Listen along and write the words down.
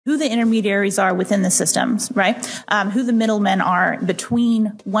who the intermediaries are within the systems, right? Who the middlemen are between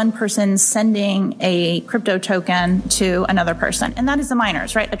one person sending a crypto token to another person. And that is the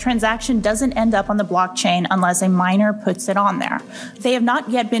miners, right? A transaction doesn't end up on the blockchain unless a miner puts it on there. They have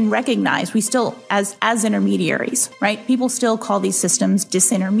not yet been recognized. We still, as intermediaries, right? People still call these systems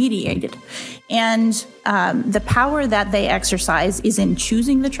disintermediated. And the power that they exercise is in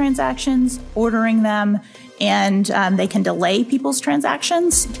choosing the transactions, ordering them, and they can delay people's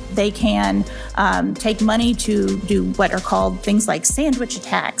transactions. They can take money to do what are called things like sandwich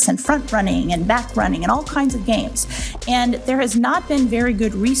attacks and front running and back running and all kinds of games. And there has not been very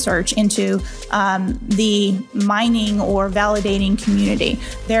good research into the mining or validating community.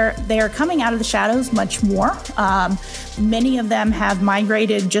 They are coming out of the shadows much more. Many of them have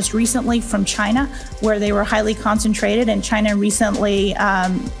migrated just recently from China, where they were highly concentrated, and China recently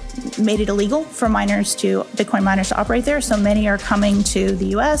made it illegal for Bitcoin miners to operate there. So many are coming to the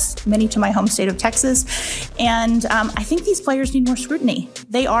US, many to my home state of Texas. And I think these players need more scrutiny.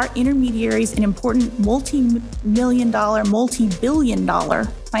 They are intermediaries in important multi-million dollar, multi-billion dollar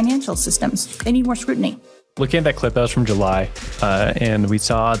financial systems. They need more scrutiny. Looking at that clip, that was from July, and we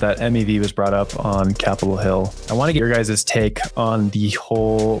saw that MEV was brought up on Capitol Hill. I want to get your guys' take on the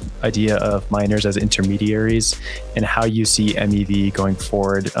whole idea of miners as intermediaries and how you see MEV going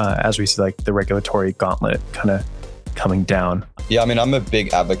forward as we see like the regulatory gauntlet kind of coming down. Yeah, I mean, I'm a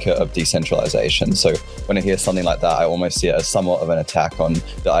big advocate of decentralization. So when I hear something like that, I almost see it as somewhat of an attack on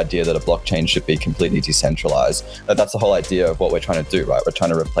the idea that a blockchain should be completely decentralized. That's the whole idea of what we're trying to do, right? We're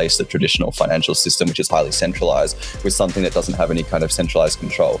trying to replace the traditional financial system, which is highly centralized, with something that doesn't have any kind of centralized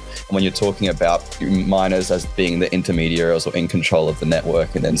control. And when you're talking about miners as being the intermediaries or in control of the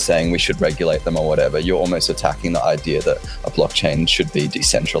network and then saying we should regulate them or whatever, you're almost attacking the idea that a blockchain should be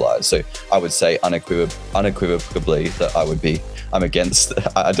decentralized. So I would say unequivocally that I'm against.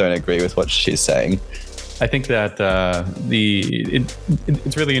 I don't agree with what she's saying. I think that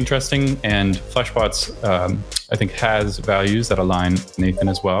it's really interesting, and Fleshbots, I think, has values that align with Nathan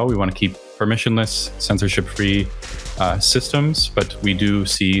as well. We want to keep permissionless, censorship-free systems, but we do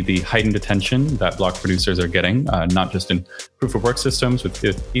see the heightened attention that block producers are getting, not just in proof-of-work systems with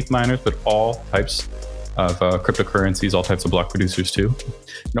ETH miners, but all types of cryptocurrencies, all types of block producers too.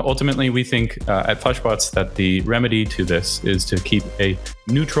 Ultimately, we think at Fleshbots that the remedy to this is to keep a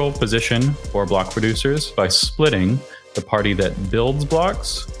neutral position for block producers by splitting the party that builds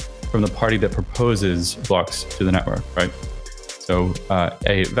blocks from the party that proposes blocks to the network, right? So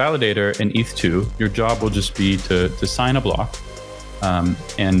a validator in ETH2, your job will just be to sign a block,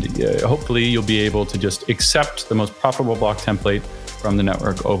 and hopefully you'll be able to just accept the most profitable block template from the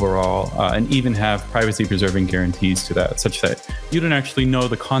network overall, and even have privacy preserving guarantees to that, such that you don't actually know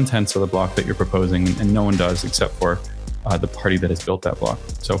the contents of the block that you're proposing, and no one does except for the party that has built that block.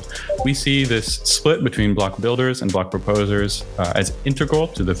 So we see this split between block builders and block proposers as integral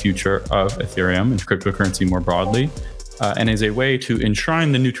to the future of Ethereum and cryptocurrency more broadly, and as a way to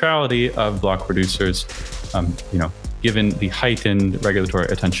enshrine the neutrality of block producers, given the heightened regulatory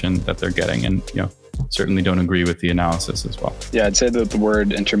attention that they're getting. And certainly don't agree with the analysis as well. Yeah, I'd say that the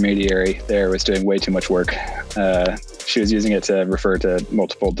word intermediary there was doing way too much work. She was using it to refer to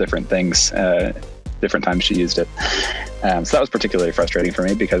multiple different things, different times she used it. So that was particularly frustrating for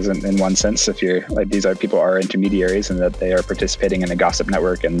me, because in one sense, if you're like, people are intermediaries and that they are participating in a gossip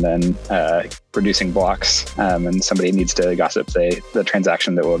network and then producing blocks, and somebody needs to gossip, say, the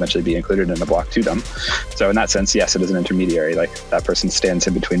transaction that will eventually be included in the block to them. So in that sense, yes, it is an intermediary. Like, that person stands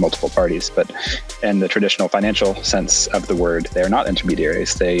in between multiple parties. But in the traditional financial sense of the word, they are not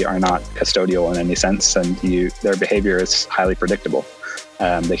intermediaries. They are not custodial in any sense, and their behavior is highly predictable.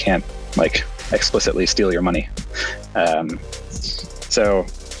 They can't explicitly steal your money.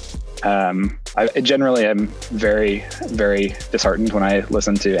 I generally am very, very disheartened when I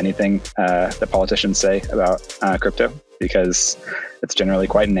listen to anything that politicians say about crypto, because it's generally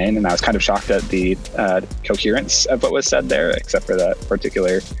quite inane. And I was kind of shocked at the coherence of what was said there, except for that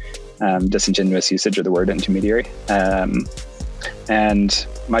particular disingenuous usage of the word intermediary. And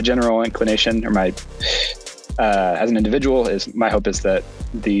my general inclination, or my as an individual, is my hope is that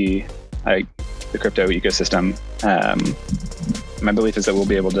the crypto ecosystem, my belief is that we'll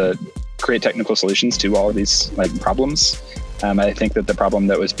be able to create technical solutions to all of these problems. I think that the problem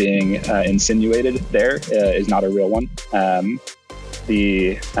that was being insinuated there is not a real one.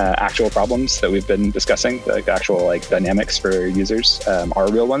 The actual problems that we've been discussing, the actual dynamics for users,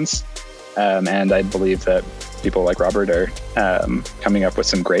 are real ones. And I believe that people like Robert are coming up with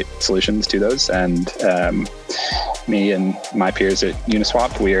some great solutions to those. And me and my peers at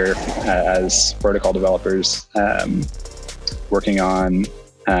Uniswap, we're as protocol developers working on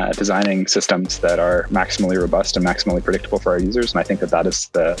designing systems that are maximally robust and maximally predictable for our users. And I think that is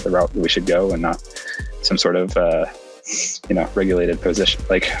the route that we should go, and not some sort of regulated position.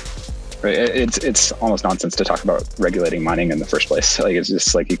 Like, right, it's almost nonsense to talk about regulating mining in the first place. Like, it's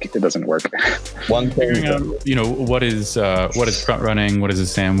just like it doesn't work. One figuring out, what is front running, what is a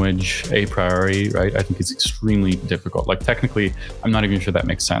sandwich, a priori, right? I think it's extremely difficult. Like, technically, I'm not even sure that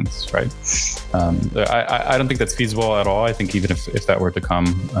makes sense, right? I don't think that's feasible at all. I think even if that were to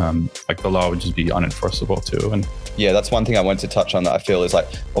come, like, the law would just be unenforceable too. And yeah, that's one thing I wanted to touch on that I feel is like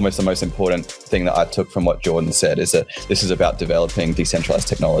almost the most important thing that I took from what Jordan said, is that this is about developing decentralized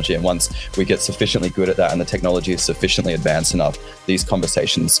technology. And once we get sufficiently good at that and the technology is sufficiently advanced enough, these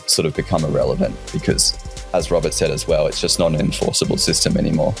conversations sort of become irrelevant, because, as Robert said as well, it's just not an enforceable system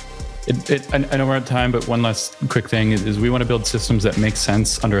anymore. I know we're at time, but one last quick thing is we want to build systems that make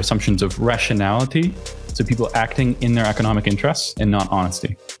sense under assumptions of rationality. So people acting in their economic interests and not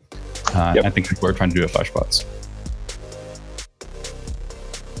honesty. I think that's what we're trying to do at Flashbots.